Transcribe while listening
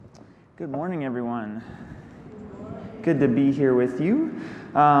Good morning, everyone. Good to be here with you.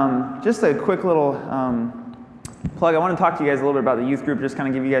 Just a quick little plug. I want to talk to you guys a little bit about the youth group, just kind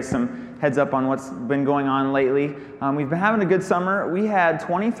of give you guys some heads up on what's been going on lately. We've been having a good summer. We had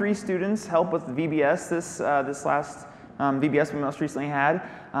 23 students help with VBS this last VBS we most recently had,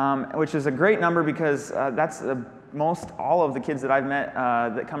 which is a great number because that's most all of the kids that I've met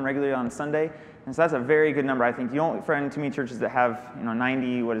that come regularly on Sunday. And so that's a very good number, I think. You don't find too many churches that have,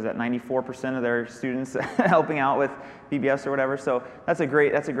 94% of their students helping out with VBS or whatever. So that's a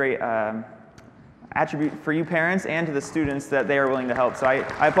great attribute for you parents and to the students that they are willing to help. So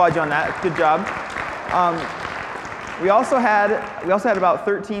I applaud you on that. Good job. We also had about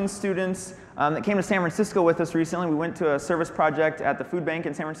 13 students that came to San Francisco with us recently. We went to a service project at the food bank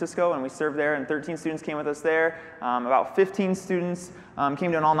in San Francisco, and we served there, and 13 students came with us there. About 15 students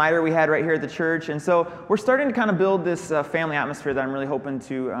came to an all-nighter we had right here at the church, and so we're starting to kind of build this family atmosphere that I'm really hoping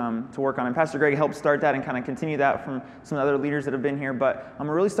to work on. And Pastor Greg helped start that and kind of continue that from some other leaders that have been here, but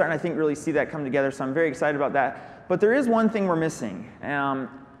we're really starting, I think, really see that come together, so I'm very excited about that. But there is one thing we're missing,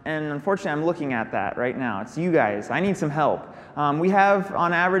 and unfortunately, I'm looking at that right now. It's you guys. I need some help. We have,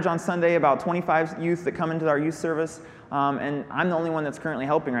 on average, on Sunday, about 25 youth that come into our youth service, and I'm the only one that's currently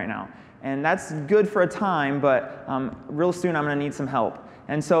helping right now. And that's good for a time, but real soon I'm going to need some help.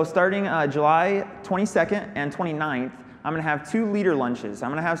 And so starting July 22nd and 29th, I'm going to have 2 leader lunches. I'm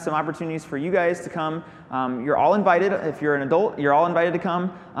going to have some opportunities for you guys to come. You're all invited. If you're an adult, you're all invited to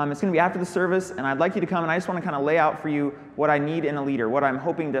come. It's going to be after the service, and I'd like you to come, and I just want to kind of lay out for you what I need in a leader, what I'm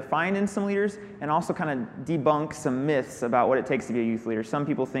hoping to find in some leaders, and also kind of debunk some myths about what it takes to be a youth leader. Some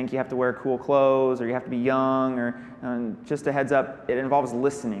people think you have to wear cool clothes, or you have to be young, or just a heads up, it involves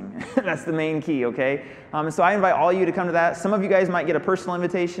listening. That's the main key, okay? So I invite all of you to come to that. Some of you guys might get a personal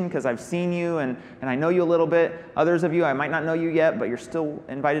invitation because I've seen you, and I know you a little bit. Others of you, I might not know you yet, but you're still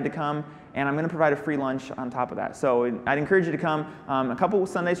invited to come. And I'm going to provide a free lunch on top of that. So I'd encourage you to come a couple of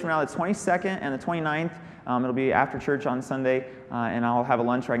Sundays from now, the 22nd and the 29th. It'll be after church on Sunday, and I'll have a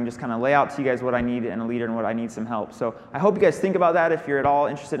lunch where I can just kind of lay out to you guys what I need in a leader and what I need some help. So I hope you guys think about that. If you're at all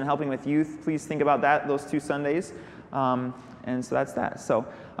interested in helping with youth, please think about that those 2 Sundays. And so that's that. So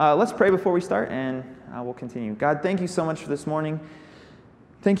let's pray before we start, and we'll continue. God, thank you so much for this morning.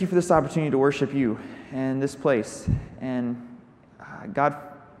 Thank you for this opportunity to worship you in this place. And God,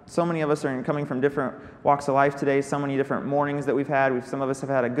 so many of us are coming from different walks of life today, so many different mornings that we've had. Some of us have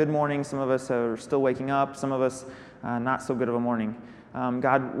had a good morning, some of us are still waking up, some of us not so good of a morning.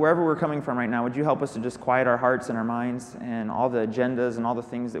 God, wherever we're coming from right now, would you help us to just quiet our hearts and our minds and all the agendas and all the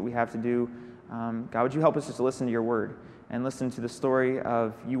things that we have to do? God, would you help us just to listen to your word and listen to the story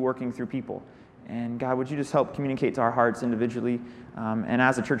of you working through people? And God, would you just help communicate to our hearts individually and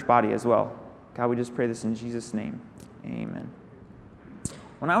as a church body as well? God, we just pray this in Jesus' name. Amen.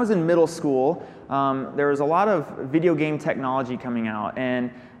 When I was in middle school, there was a lot of video game technology coming out, and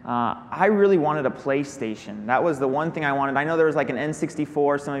I really wanted a PlayStation. That was the one thing I wanted. I know there was like an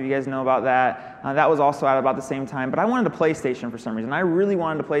N64, some of you guys know about that. That was also out about the same time, but I wanted a PlayStation for some reason. I really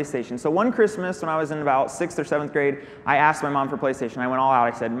wanted a PlayStation. So one Christmas when I was in about 6th or 7th grade, I asked my mom for a PlayStation. I went all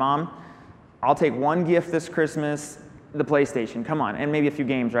out. I said, Mom, I'll take one gift this Christmas, the PlayStation, come on, and maybe a few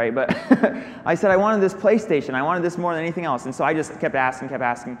games, right? But I said I wanted this PlayStation. I wanted this more than anything else. And so I just kept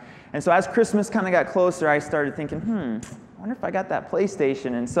asking. And so as Christmas kind of got closer, I started thinking, I wonder if I got that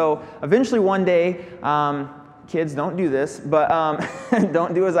PlayStation. And so eventually one day, kids, don't do this, but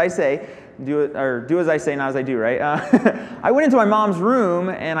don't do as I say. Do as I say, not as I do, right? I went into my mom's room,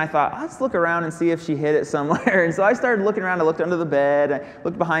 and I thought, let's look around and see if she hid it somewhere. And so I started looking around. I looked under the bed. I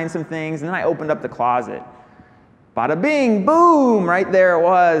looked behind some things, and then I opened up the closet. Bada bing, boom, right there it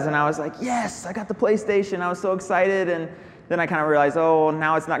was. And I was like, yes, I got the PlayStation. I was so excited. And then I kind of realized,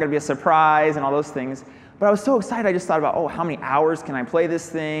 now it's not going to be a surprise and all those things. But I was so excited, I just thought about, how many hours can I play this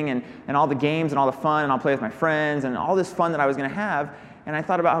thing and all the games and all the fun, and I'll play with my friends and all this fun that I was going to have. And I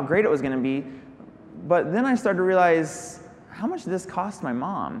thought about how great it was going to be. But then I started to realize, how much did this cost my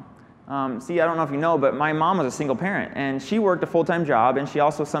mom? See, I don't know if you know, but my mom was a single parent, and she worked a full-time job, and she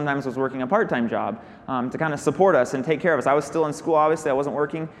also sometimes was working a part-time job to kind of support us and take care of us. I was still in school, obviously, I wasn't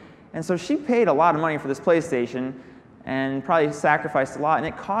working, and so she paid a lot of money for this PlayStation and probably sacrificed a lot, and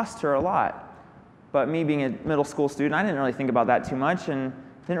it cost her a lot. But me being a middle school student, I didn't really think about that too much, and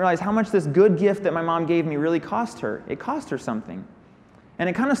didn't realize how much this good gift that my mom gave me really cost her. It cost her something. And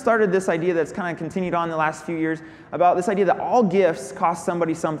it kind of started this idea that's kind of continued on the last few years about this idea that all gifts cost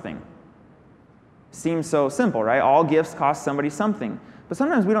somebody something. Seems so simple, right? All gifts cost somebody something. But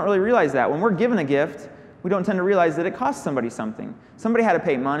sometimes we don't really realize that. When we're given a gift, we don't tend to realize that it costs somebody something. Somebody had to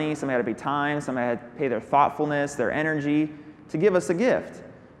pay money, somebody had to pay time, somebody had to pay their thoughtfulness, their energy to give us a gift.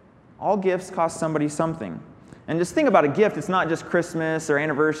 All gifts cost somebody something. And just think about a gift. It's not just Christmas or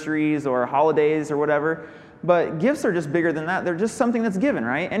anniversaries or holidays or whatever. But gifts are just bigger than that. They're just something that's given,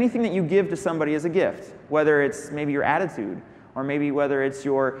 right? Anything that you give to somebody is a gift, whether it's maybe your attitude, or maybe whether it's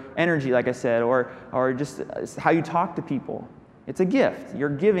your energy, like I said, or just how you talk to people. It's a gift. You're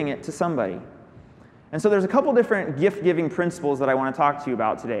giving it to somebody. And so there's a couple different gift-giving principles that I want to talk to you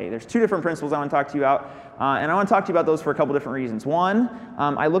about today. There's two different principles I want to talk to you about, and I want to talk to you about those for a couple different reasons. One,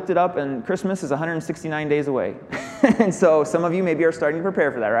 I looked it up, and Christmas is 169 days away. And so some of you maybe are starting to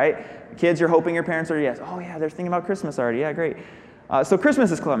prepare for that, right? Kids, you're hoping your parents are, yes, oh yeah, they're thinking about Christmas already. Yeah, great. So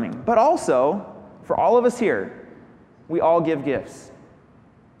Christmas is coming. But also, for all of us here, we all give gifts.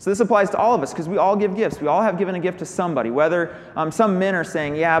 So this applies to all of us because we all give gifts. We all have given a gift to somebody. Whether some men are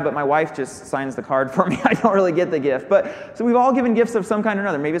saying, yeah, but my wife just signs the card for me. I don't really get the gift. So we've all given gifts of some kind or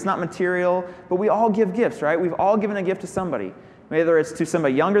another. Maybe it's not material, but we all give gifts, right? We've all given a gift to somebody. Whether it's to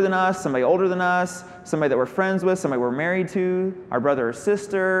somebody younger than us, somebody older than us, somebody that we're friends with, somebody we're married to, our brother or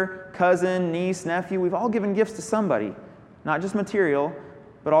sister, cousin, niece, nephew. We've all given gifts to somebody. Not just material,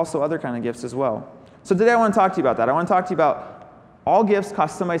 but also other kind of gifts as well. So today I want to talk to you about that. I want to talk to you about all gifts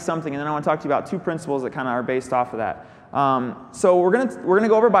cost somebody something, and then I want to talk to you about two principles that kind of are based off of that. So we're gonna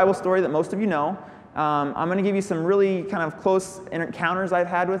go over a Bible story that most of you know. I'm going to give you some really kind of close encounters I've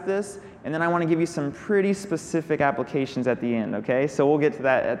had with this, and then I want to give you some pretty specific applications at the end, okay? So we'll get to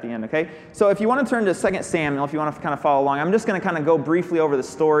that at the end, okay? So if you want to turn to 2 Samuel, if you want to kind of follow along, I'm just going to kind of go briefly over the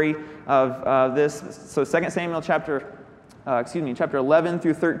story of this. So 2 Samuel chapter 11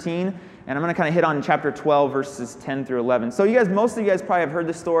 through 13, and I'm going to kind of hit on chapter 12, verses 10 through 11. So most of you guys probably have heard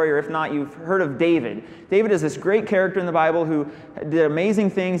this story, or if not, you've heard of David. David is this great character in the Bible who did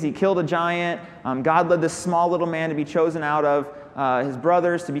amazing things. He killed a giant. God led this small little man to be chosen out of his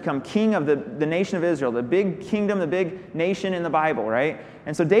brothers to become king of the nation of Israel, the big kingdom, the big nation in the Bible, right?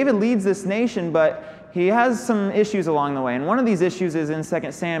 And so David leads this nation, but he has some issues along the way, and one of these issues is in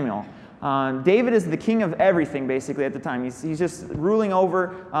 2 Samuel. David is the king of everything, basically, at the time. He's just ruling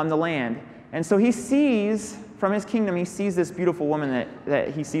over the land. And so he sees, from his kingdom, he sees this beautiful woman that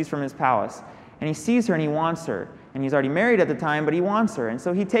he sees from his palace. And he sees her and he wants her. And he's already married at the time, but he wants her. And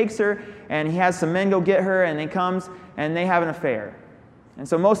so he takes her and he has some men go get her, and they comes and they have an affair. And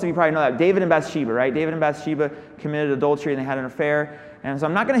so most of you probably know that. David and Bathsheba, right? David and Bathsheba committed adultery and they had an affair. And so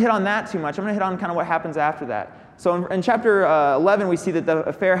I'm not going to hit on that too much. I'm going to hit on kind of what happens after that. So in chapter 11, we see that the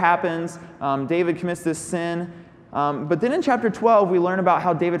affair happens. David commits this sin. But then in chapter 12, we learn about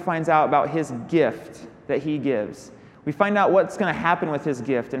how David finds out about his gift that he gives. We find out what's going to happen with his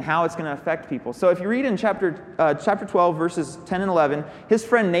gift and how it's going to affect people. So if you read in chapter 12, verses 10 and 11, his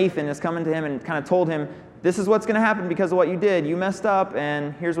friend Nathan is coming to him and kind of told him, this is what's going to happen because of what you did. You messed up,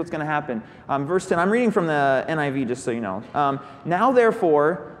 and here's what's going to happen. Verse 10, I'm reading from the NIV, just so you know. Now,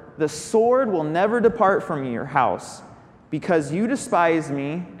 therefore, the sword will never depart from your house, because you despised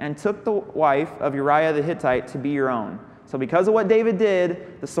me and took the wife of Uriah the Hittite to be your own. So because of what David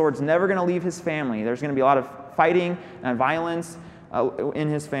did, the sword's never going to leave his family. There's going to be a lot of fighting and violence in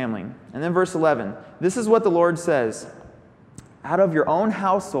his family. And then verse 11, this is what the Lord says, out of your own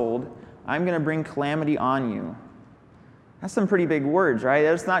household, I'm going to bring calamity on you. That's some pretty big words, right?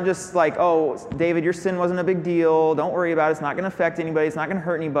 It's not just like, oh, David, your sin wasn't a big deal. Don't worry about it. It's not going to affect anybody. It's not going to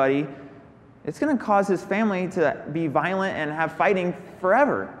hurt anybody. It's going to cause his family to be violent and have fighting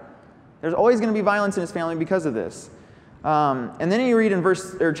forever. There's always going to be violence in his family because of this. And then you read in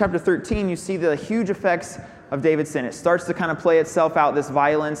chapter 13, you see the huge effects of David's sin. It starts to kind of play itself out, this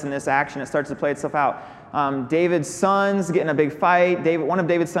violence and this action. It starts to play itself out. David's sons get in a big fight. One of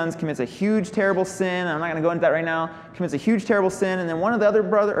David's sons commits a huge, terrible sin. I'm not going to go into that right now. Commits a huge, terrible sin, and then one of the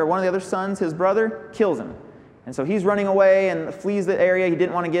other sons, his brother, kills him. And so he's running away and flees the area. He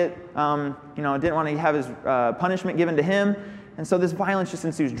didn't want to didn't want to have his punishment given to him. And so this violence just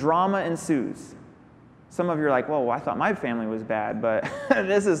ensues. Drama ensues. Some of you are like, well, I thought my family was bad, but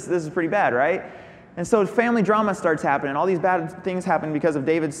this is pretty bad, right? And so family drama starts happening. All these bad things happen because of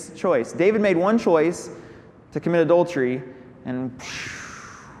David's choice. David made one choice to commit adultery, and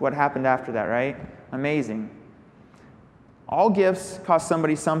what happened after that, right? Amazing. All gifts cost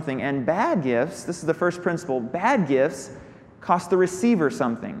somebody something, and bad gifts, this is the first principle, bad gifts cost the receiver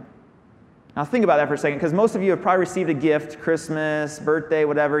something. Now think about that for a second, because most of you have probably received a gift, Christmas, birthday,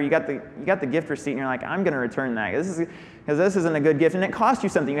 whatever. You got the gift receipt, and you're like, I'm going to return that because this isn't a good gift, and it cost you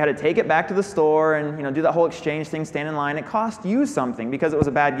something. You had to take it back to the store and do that whole exchange thing, stand in line. It cost you something because it was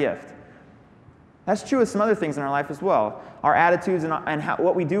a bad gift. That's true with some other things in our life as well. Our attitudes and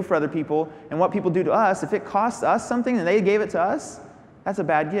what we do for other people and what people do to us, if it costs us something and they gave it to us, that's a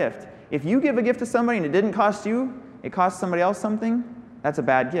bad gift. If you give a gift to somebody and it didn't cost you, it cost somebody else something, That's a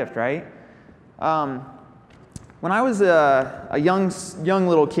bad gift, right? When I was a young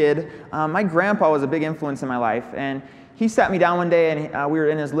little kid, my grandpa was a big influence in my life, and he sat me down one day, and we were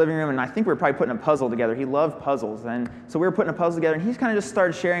in his living room, and I think we were probably putting a puzzle together. He loved puzzles, and so we were putting a puzzle together, and he kind of just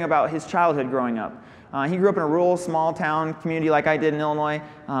started sharing about his childhood growing up. He grew up in a rural, small-town community like I did in Illinois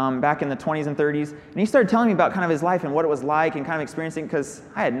back in the 20s and 30s, and he started telling me about kind of his life and what it was like and kind of experiencing, because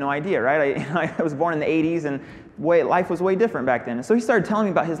I had no idea, right? I was born in the 80s, and life was way different back then. And so he started telling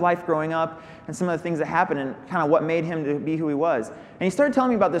me about his life growing up and some of the things that happened and kind of what made him to be who he was. And he started telling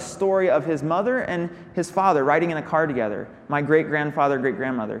me about this story of his mother and his father riding in a car together, my great-grandfather,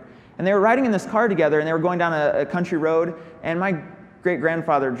 great-grandmother. And they were riding in this car together, and they were going down a country road, and my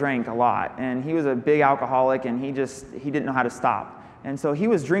great-grandfather drank a lot, and he was a big alcoholic, and he didn't know how to stop. And so he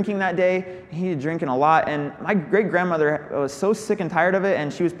was drinking that day, he was drinking a lot, and my great-grandmother was so sick and tired of it,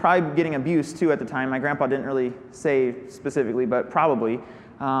 and she was probably getting abused too at the time. My grandpa didn't really say specifically, but probably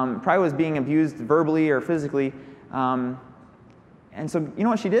was being abused verbally or physically. And so you know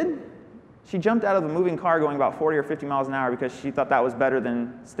what she did? She jumped out of a moving car going about 40 or 50 miles an hour because she thought that was better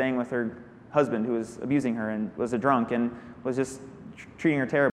than staying with her husband who was abusing her and was a drunk and was just treating her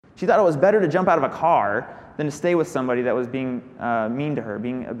terribly. She thought it was better to jump out of a car than to stay with somebody that was being mean to her,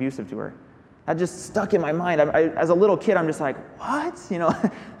 being abusive to her. That just stuck in my mind. As a little kid, I'm just like, what?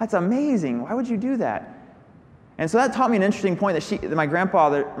 That's amazing. Why would you do that? And so that taught me an interesting point that my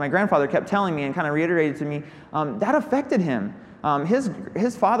grandfather kept telling me and kind of reiterated to me. That affected him.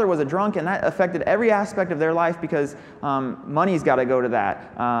 His father was a drunk, and that affected every aspect of their life because money's got to go to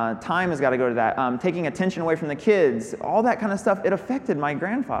that, time has got to go to that, taking attention away from the kids, all that kind of stuff. It affected my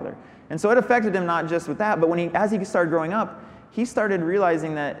grandfather. And so it affected him not just with that, but as he started growing up, he started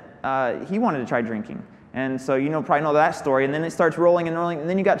realizing that he wanted to try drinking. And so probably know that story. And then it starts rolling and rolling, and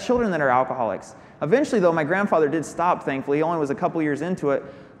then you got children that are alcoholics. Eventually, though, my grandfather did stop, thankfully. He only was a couple years into it,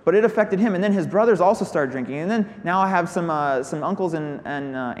 but it affected him. And then his brothers also started drinking. And then now I have some uncles and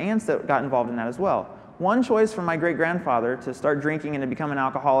aunts that got involved in that as well. One choice from my great-grandfather to start drinking and to become an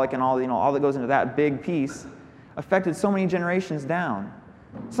alcoholic and all that goes into that big piece affected so many generations down.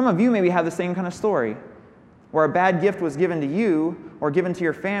 Some of you maybe have the same kind of story, where a bad gift was given to you or given to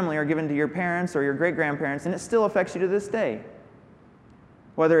your family or given to your parents or your great-grandparents, and it still affects you to this day.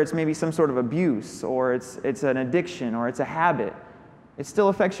 Whether it's maybe some sort of abuse or it's an addiction or it's a habit, it still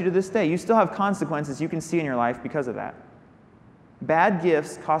affects you to this day. You still have consequences you can see in your life because of that. Bad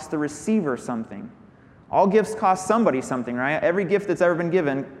gifts cost the receiver something. All gifts cost somebody something, right? Every gift that's ever been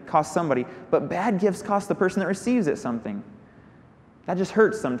given costs somebody, but bad gifts cost the person that receives it something. That just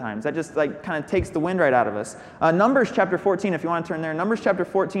hurts sometimes. That just kind of takes the wind right out of us. Numbers chapter 14, if you want to turn there. Numbers chapter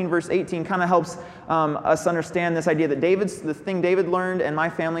 14, verse 18 kind of helps us understand this idea that the thing David learned and my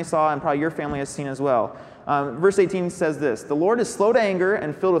family saw and probably your family has seen as well. Verse 18 says this: "The Lord is slow to anger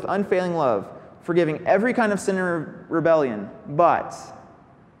and filled with unfailing love, forgiving every kind of sin and rebellion. But,"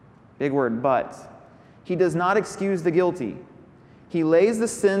 big word, but, "He does not excuse the guilty. He lays the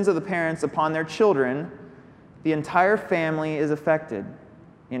sins of the parents upon their children. The entire family is affected."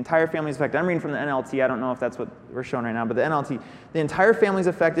 The entire family is affected. I'm reading from the NLT. I don't know if that's what we're showing right now, but the NLT. "The entire family is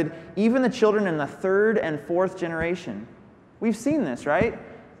affected, even the children in the third and fourth generation." We've seen this, right?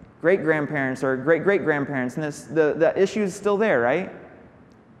 Great-grandparents or great-great-grandparents, and the issue is still there, right?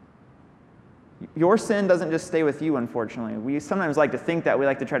 Your sin doesn't just stay with you, unfortunately. We sometimes like to think that. We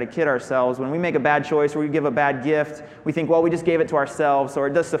like to try to kid ourselves. When we make a bad choice or we give a bad gift, we think, well, we just gave it to ourselves, or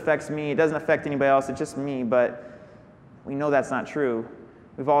it just affects me. It doesn't affect anybody else. It's just me. But we know that's not true.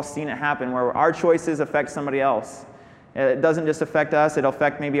 We've all seen it happen where our choices affect somebody else. It doesn't just affect us. It'll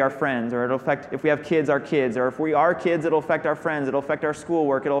affect maybe our friends, or it'll affect, if we have kids, our kids. Or if we are kids, it'll affect our friends. It'll affect our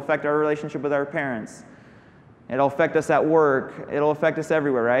schoolwork. It'll affect our relationship with our parents. It'll affect us at work. It'll affect us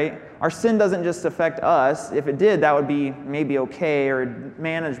everywhere, right? Our sin doesn't just affect us. If it did, that would be maybe okay or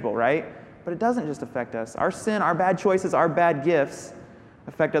manageable, right? But it doesn't just affect us. Our sin, our bad choices, our bad gifts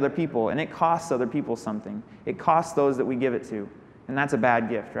affect other people, and it costs other people something. It costs those that we give it to, and that's a bad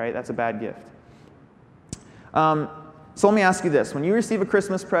gift, right? That's a bad gift. So let me ask you this. When you receive a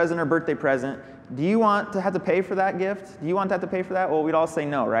Christmas present or birthday present, do you want to have to pay for that gift? Do you want to have to pay for that? Well, we'd all say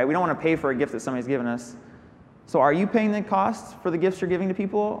no, right? We don't want to pay for a gift that somebody's given us. So are you paying the cost for the gifts you're giving to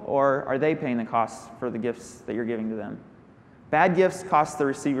people, or are they paying the cost for the gifts that you're giving to them? Bad gifts cost the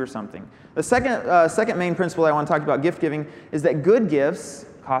receiver something. The second main principle I want to talk about gift giving is that good gifts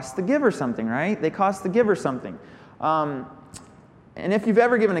cost the giver something, right? They cost the giver something. And if you've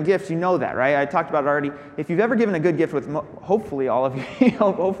ever given a gift, you know that, right? I talked about it already. If you've ever given a good gift, hopefully all of you,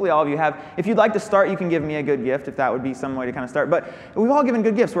 hopefully all of you have. If you'd like to start, you can give me a good gift, if that would be some way to kind of start. But we've all given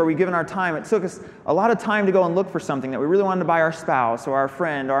good gifts where we've given our time. It took us a lot of time to go and look for something that we really wanted to buy our spouse or our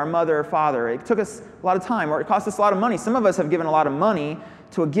friend or our mother or father. It took us a lot of time, or it cost us a lot of money. Some of us have given a lot of money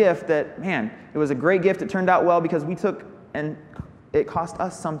to a gift that, man, it was a great gift. It turned out well because we took, and it cost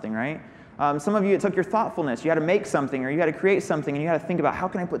us something, right? Some of you, it took your thoughtfulness. You had to make something, or you had to create something, and you had to think about, how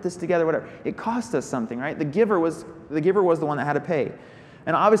can I put this together, whatever. It cost us something, right? The giver was the one that had to pay.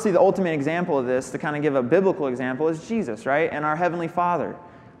 And obviously, the ultimate example of this, to kind of give a biblical example, is Jesus, right? And our Heavenly Father.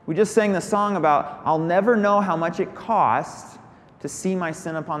 We just sang the song about, I'll never know how much it cost to see my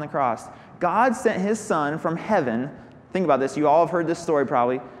sin upon the cross. God sent His Son from heaven. Think about this. You all have heard this story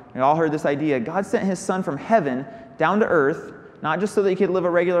probably. You all heard this idea. God sent His Son from heaven down to earth, not just so that He could live a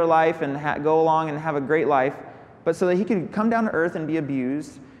regular life and go along and have a great life, but so that He could come down to earth and be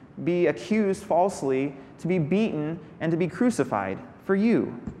abused, be accused falsely, to be beaten, and to be crucified for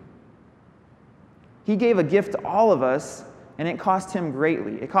you. He gave a gift to all of us, and it cost Him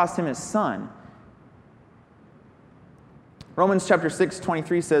greatly. It cost Him His Son. Romans chapter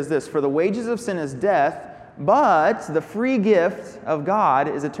 6:23 says this, "For the wages of sin is death, but the free gift of God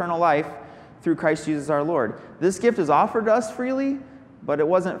is eternal life through Christ Jesus our Lord." This gift is offered to us freely, but it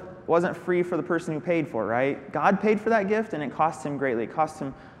wasn't free for the person who paid for it, right? God paid for that gift, and it cost Him greatly. It cost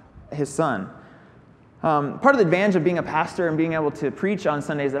Him His Son. Part of the advantage of being a pastor and being able to preach on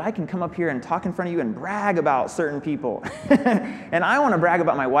Sundays is that I can come up here and talk in front of you and brag about certain people. And I want to brag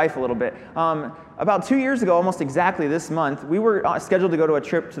about my wife a little bit. About 2 years ago, almost exactly this month, we were scheduled to go to a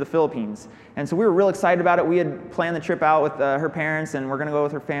trip to the Philippines. And so we were real excited about it. We had planned the trip out with her parents, and we're going to go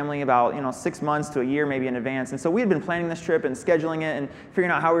with her family about 6 months to a year maybe in advance. And so we had been planning this trip and scheduling it and figuring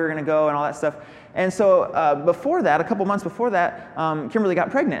out how we were going to go and all that stuff. And so before that, a couple months before that, Kimberly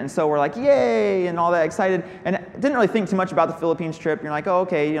got pregnant. And so we're like, yay, and all that excited. And didn't really think too much about the Philippines trip. You're like, oh,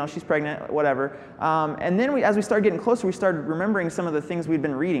 okay, she's pregnant, whatever. And then as we started getting closer, we started remembering some of the things we'd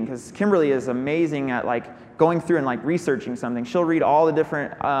been reading, because Kimberly is amazing at going through and researching something. She'll read all the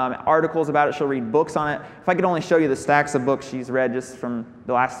different articles about it. She'll read books on it. If I could only show you the stacks of books she's read just from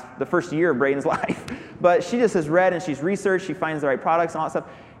the first year of Braden's life. But she just has read and she's researched. She finds the right products and all that stuff.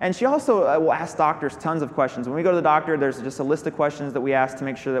 And she also will ask doctors tons of questions. When we go to the doctor, there's just a list of questions that we ask to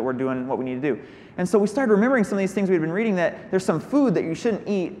make sure that we're doing what we need to do. And so we started remembering some of these things we'd been reading, that there's some food that you shouldn't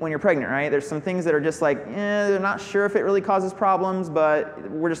eat when you're pregnant, right? There's some things that are just they're not sure if it really causes problems,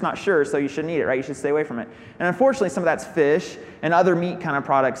 but we're just not sure, so you shouldn't eat it, right? You should stay away from it. And unfortunately, some of that's fish and other meat kind of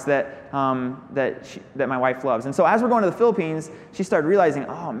products that my wife loves. And so as we're going to the Philippines, she started realizing,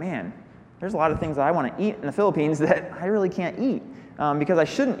 oh man, there's a lot of things that I want to eat in the Philippines that I really can't eat. Because I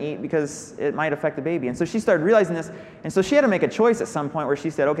shouldn't eat, because it might affect the baby. And so she started realizing this, and so she had to make a choice at some point where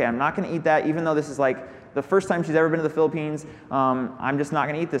she said, okay, I'm not going to eat that, even though this is the first time she's ever been to the Philippines. I'm just not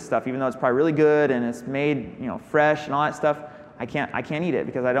going to eat this stuff, even though it's probably really good and it's made fresh and all that stuff. I can't eat it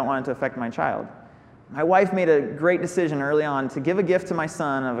because I don't want it to affect my child. My wife made a great decision early on to give a gift to my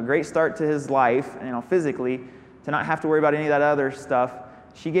son of a great start to his life, physically, to not have to worry about any of that other stuff.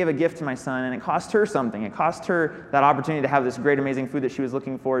 She gave a gift to my son, and it cost her something. It cost her that opportunity to have this great, amazing food that she was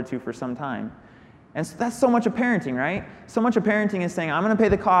looking forward to for some time. And so that's so much of parenting, right? So much of parenting is saying, I'm going to pay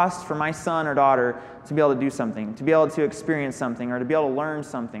the cost for my son or daughter to be able to do something, to be able to experience something, or to be able to learn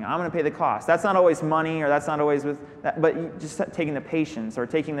something. I'm going to pay the cost. That's not always money, or that's not always with that, but just taking the patience or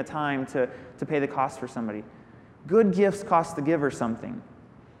taking the time to pay the cost for somebody. Good gifts cost the giver something.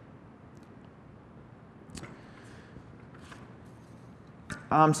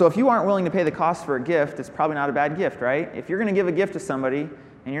 So if you aren't willing to pay the cost for a gift, it's probably not a bad gift, right? If you're going to give a gift to somebody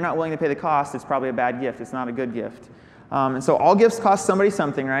and you're not willing to pay the cost, it's probably a bad gift. It's not a good gift. And so all gifts cost somebody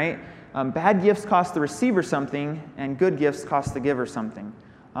something, right? Bad gifts cost the receiver something, and good gifts cost the giver something.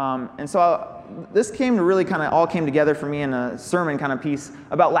 And so this really all came together for me in a sermon kind of piece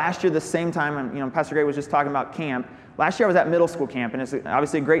about last year, the same time. And Pastor Gray was just talking about camp. Last year I was at middle school camp, and it's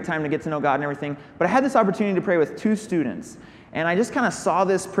obviously a great time to get to know God and everything. But I had this opportunity to pray with 2 students. And I just kind of saw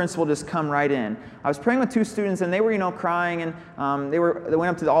this principle just come right in. I was praying with 2 students, and they were, crying, and they went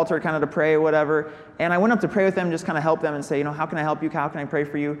up to the altar kind of to pray or whatever. And I went up to pray with them, just kind of help them and say, how can I help you? How can I pray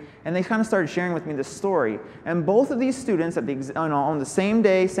for you? And they kind of started sharing with me this story. And both of these students, on the same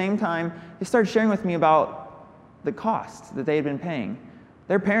day, same time, they started sharing with me about the cost that they had been paying.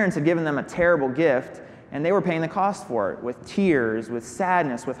 Their parents had given them a terrible gift, and they were paying the cost for it with tears, with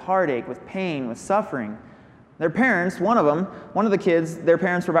sadness, with heartache, with pain, with suffering. Their parents, one of the kids, their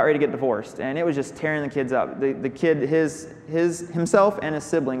parents were about ready to get divorced, and it was just tearing the kids up. The kid, himself and his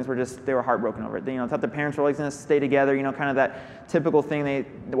siblings they were heartbroken over it. They, thought the parents were always going to stay together, kind of that typical thing.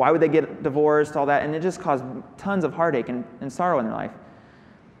 Why would they get divorced, all that, and it just caused tons of heartache and sorrow in their life.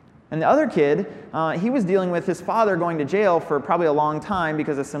 And the other kid, he was dealing with his father going to jail for probably a long time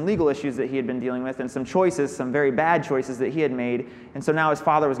because of some legal issues that he had been dealing with and some very bad choices that he had made. And so now his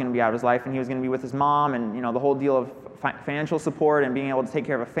father was going to be out of his life, and he was going to be with his mom, and the whole deal of financial support and being able to take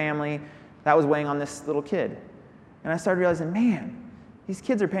care of a family, that was weighing on this little kid. And I started realizing, man, these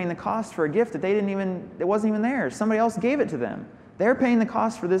kids are paying the cost for a gift that it wasn't even theirs. Somebody else gave it to them. They're paying the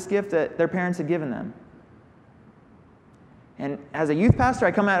cost for this gift that their parents had given them. And as a youth pastor,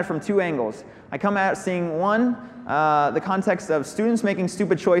 I come at it from two angles. I come at it seeing, one, the context of students making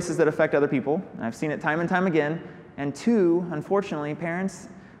stupid choices that affect other people. And I've seen it time and time again. And two, unfortunately, parents,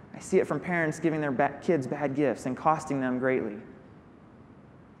 I see it from parents giving their kids bad gifts and costing them greatly.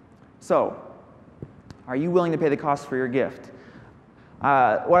 So, are you willing to pay the cost for your gift?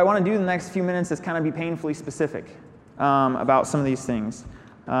 What I want to do in the next few minutes is kind of be painfully specific about some of these things.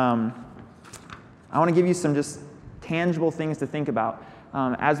 I want to give you some just tangible things to think about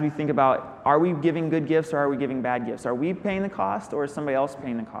as we think about, are we giving good gifts or are we giving bad gifts? Are we paying the cost or is somebody else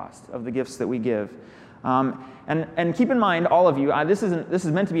paying the cost of the gifts that we give? And keep in mind, all of you, this is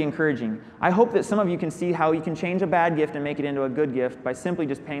meant to be encouraging. I hope that some of you can see how you can change a bad gift and make it into a good gift by simply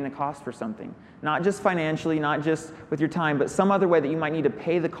just paying the cost for something. Not just financially, not just with your time, but some other way that you might need to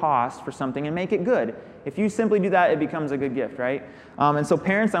pay the cost for something and make it good. If you simply do that, it becomes a good gift, right? And so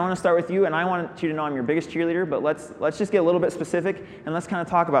parents, I want to start with you, and I want you to know I'm your biggest cheerleader, but let's just get a little bit specific, and let's kind of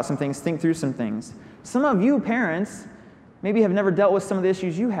talk about some things, think through some things. Some of you parents maybe have never dealt with some of the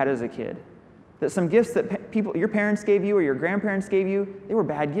issues you had as a kid. That some gifts that your parents gave you or your grandparents gave you, they were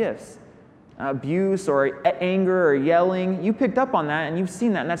bad gifts. Abuse or anger or yelling, you picked up on that and you've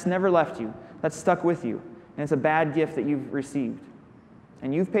seen that, and that's never left you. That's stuck with you. And it's a bad gift that you've received.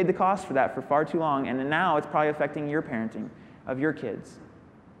 And you've paid the cost for that for far too long, and now it's probably affecting your parenting of your kids.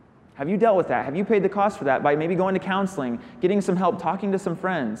 Have you dealt with that? Have you paid the cost for that by maybe going to counseling, getting some help, talking to some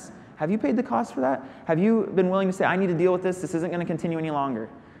friends? Have you paid the cost for that? Have you been willing to say, I need to deal with this isn't going to continue any longer?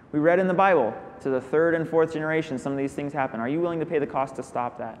 We read in the Bible, to the third and fourth generation, some of these things happen. Are you willing to pay the cost to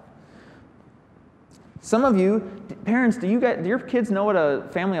stop that? Some of you, parents, do your kids know what a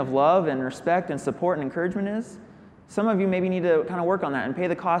family of love and respect and support and encouragement is? Some of you maybe need to kind of work on that and pay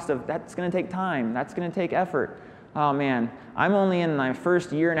the cost of that's going to take time, that's going to take effort. Oh man, I'm only in my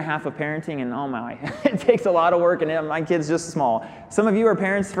first year and a half of parenting, and oh my, it takes a lot of work, and my kid's just small. Some of you are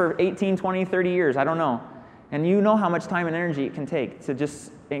parents for 18, 20, 30 years, I don't know. And you know how much time and energy it can take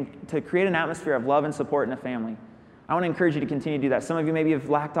to create an atmosphere of love and support in a family. I want to encourage you to continue to do that. Some of you maybe have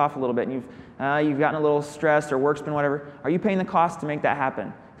lacked off a little bit, and you've gotten a little stressed or work's been whatever. Are you paying the cost to make that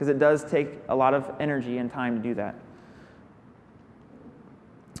happen? Because it does take a lot of energy and time to do that.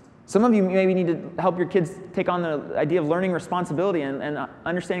 Some of you maybe need to help your kids take on the idea of learning responsibility and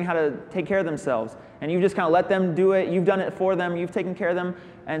understanding how to take care of themselves. And you just kind of let them do it. You've done it for them. You've taken care of them.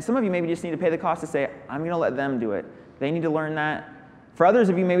 And some of you maybe just need to pay the cost to say, I'm going to let them do it. They need to learn that. For others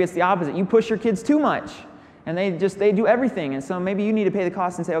of you, maybe it's the opposite. You push your kids too much, and they do everything. And so maybe you need to pay the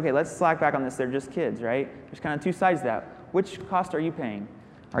cost and say, okay, let's slack back on this. They're just kids, right? There's kind of two sides to that. Which cost are you paying?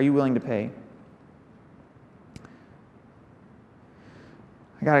 Are you willing to pay?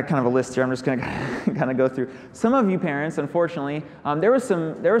 I got kind of a list here. I'm just going to kind of go through. Some of you parents, unfortunately, there were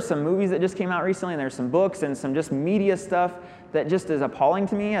some movies that just came out recently, and there's some books and some just media stuff that just is appalling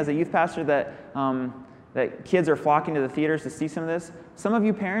to me as a youth pastor that kids are flocking to the theaters to see some of this. Some of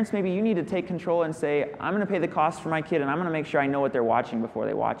you parents, maybe you need to take control and say, I'm going to pay the cost for my kid, and I'm going to make sure I know what they're watching before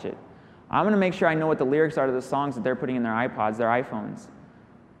they watch it. I'm going to make sure I know what the lyrics are to the songs that they're putting in their iPods, their iPhones.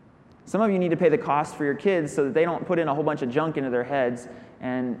 Some of you need to pay the cost for your kids so that they don't put in a whole bunch of junk into their heads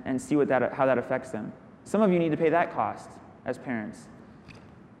and see how that affects them. Some of you need to pay that cost as parents.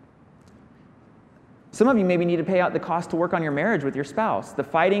 Some of you maybe need to pay out the cost to work on your marriage with your spouse. The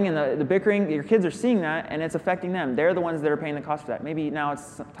fighting and the bickering, your kids are seeing that, and it's affecting them. They're the ones that are paying the cost for that. Maybe now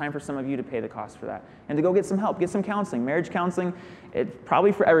it's time for some of you to pay the cost for that. And to go get some help, get some counseling. Marriage counseling, it's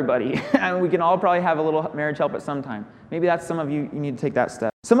probably for everybody. I mean, we can all probably have a little marriage help at some time. Maybe that's some of you need to take that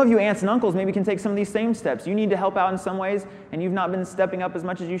step. Some of you aunts and uncles maybe can take some of these same steps. You need to help out in some ways, and you've not been stepping up as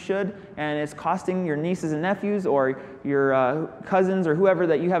much as you should, and it's costing your nieces and nephews or your cousins or whoever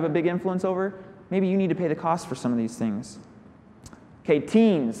that you have a big influence over. Maybe you need to pay the cost for some of these things. Okay,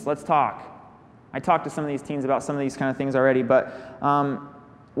 teens, let's talk. I talked to some of these teens about some of these kind of things already, but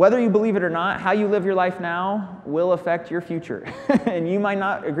Whether you believe it or not, how you live your life now will affect your future. And you might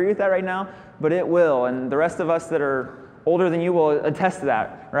not agree with that right now, but it will. And the rest of us that are older than you will attest to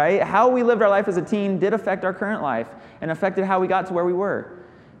that, right? How we lived our life as a teen did affect our current life and affected how we got to where we were.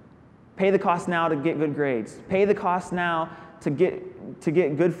 Pay the cost now to get good grades. Pay the cost now to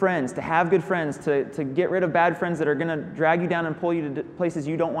get good friends, to have good friends, to get rid of bad friends that are going to drag you down and pull you to places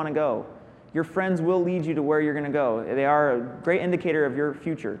you don't want to go. Your friends will lead you to where you're going to go. They are a great indicator of your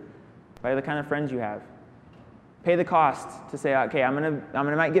future by the kind of friends you have. Pay the cost to say, okay,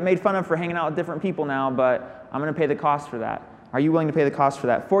 might get made fun of for hanging out with different people now, but I'm going to pay the cost for that. Are you willing to pay the cost for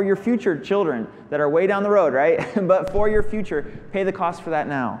that? For your future children that are way down the road, right? But for your future, pay the cost for that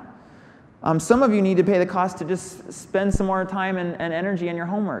now. Some of you need to pay the cost to just spend some more time and energy on your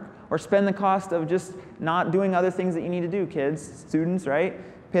homework, or spend the cost of just not doing other things that you need to do, kids, students, right?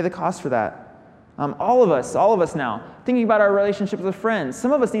 Pay the cost for that. All of us now, thinking about our relationships with friends,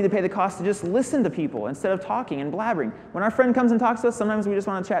 some of us need to pay the cost to just listen to people instead of talking and blabbering. When our friend comes and talks to us, sometimes we just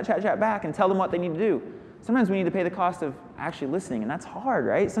want to chat back and tell them what they need to do. Sometimes we need to pay the cost of actually listening, and that's hard,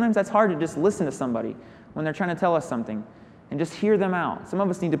 right? Sometimes that's hard to just listen to somebody when they're trying to tell us something and just hear them out. Some of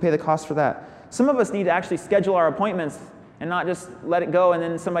us need to pay the cost for that. Some of us need to actually schedule our appointments and not just let it go and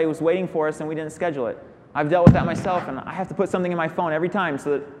then somebody was waiting for us and we didn't schedule it. I've dealt with that myself, and I have to put something in my phone every time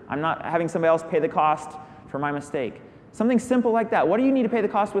so that I'm not having somebody else pay the cost for my mistake. Something simple like that. What do you need to pay the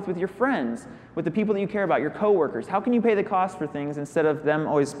cost with your friends, with the people that you care about, your coworkers? How can you pay the cost for things instead of them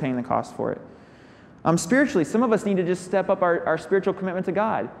always paying the cost for it? Spiritually, some of us need to just step up our spiritual commitment to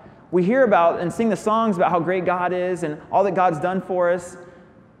God. We hear about and sing the songs about how great God is and all that God's done for us,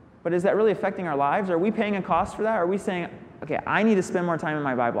 but is that really affecting our lives? Are we paying a cost for that? Are we saying, okay, I need to spend more time in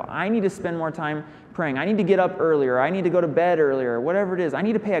my Bible. I need to spend more time praying. I need to get up earlier. I need to go to bed earlier, whatever it is. I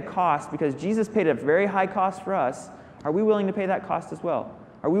need to pay a cost because Jesus paid a very high cost for us. Are we willing to pay that cost as well?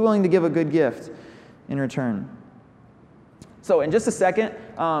 Are we willing to give a good gift in return? So in just a second,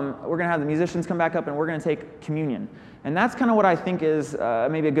 we're going to have the musicians come back up and we're going to take communion. And that's kind of what I think is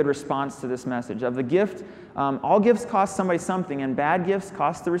maybe a good response to this message. Of the gift, all gifts cost somebody something, and bad gifts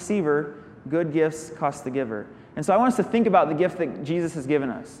cost the receiver, good gifts cost the giver. And so I want us to think about the gift that Jesus has given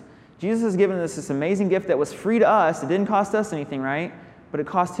us. Jesus has given us this amazing gift that was free to us. It didn't cost us anything, right? But it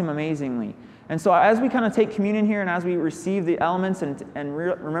cost him amazingly. And so as we kind of take communion here and as we receive the elements and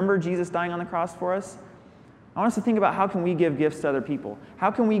remember Jesus dying on the cross for us, I want us to think about how can we give gifts to other people.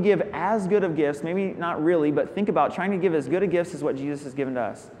 How can we give as good of gifts, maybe not really, but think about trying to give as good of gifts as what Jesus has given to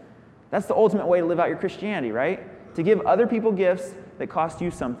us. That's the ultimate way to live out your Christianity, right? To give other people gifts that cost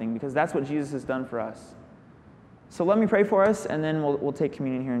you something, because that's what Jesus has done for us. So let me pray for us, and then we'll take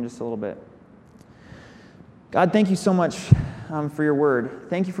communion here in just a little bit. God, thank you so much for your word.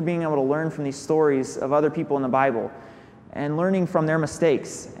 Thank you for being able to learn from these stories of other people in the Bible and learning from their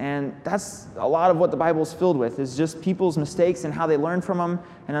mistakes. And that's a lot of what the Bible is filled with, is just people's mistakes and how they learn from them,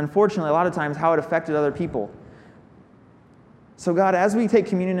 and unfortunately, a lot of times, how it affected other people. So God, as we take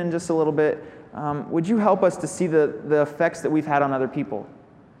communion in just a little bit, would you help us to see the effects that we've had on other people?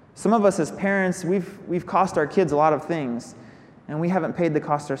 Some of us as parents, we've cost our kids a lot of things, and we haven't paid the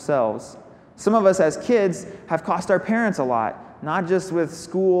cost ourselves. Some of us as kids have cost our parents a lot, not just with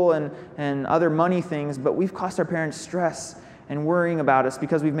school and other money things, but we've cost our parents stress and worrying about us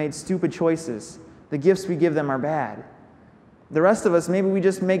because we've made stupid choices. The gifts we give them are bad. The rest of us, maybe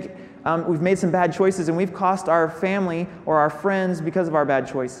we've made some bad choices and we've cost our family or our friends because of our bad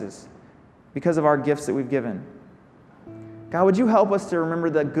choices, because of our gifts that we've given. God, would you help us to remember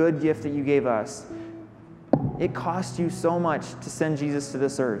the good gift that you gave us? It cost you so much to send Jesus to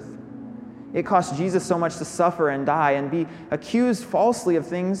this earth. It cost Jesus so much to suffer and die and be accused falsely of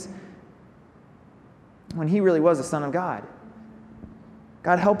things when he really was the Son of God.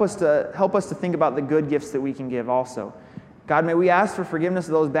 God, help us to think about the good gifts that we can give also. God, may we ask for forgiveness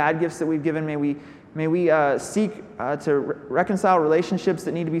of those bad gifts that we've given. May we seek to reconcile relationships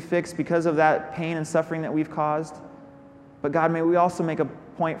that need to be fixed because of that pain and suffering that we've caused. But God, may we also make a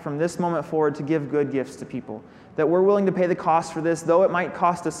point from this moment forward to give good gifts to people, that we're willing to pay the cost for this, though it might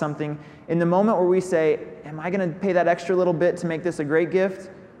cost us something. In the moment where we say, am I going to pay that extra little bit to make this a great gift,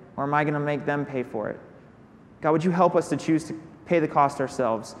 or am I going to make them pay for it? God, would you help us to choose to pay the cost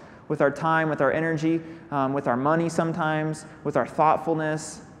ourselves with our time, with our energy, with our money sometimes, with our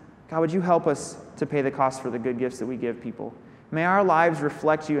thoughtfulness. God, would you help us to pay the cost for the good gifts that we give people? May our lives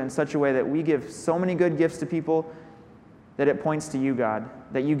reflect you in such a way that we give so many good gifts to people that it points to you, God,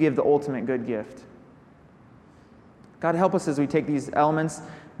 that you give the ultimate good gift. God, help us as we take these elements.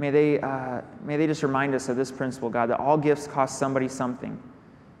 May they just remind us of this principle, God, that all gifts cost somebody something.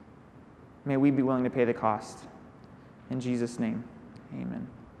 May we be willing to pay the cost. In Jesus' name, amen.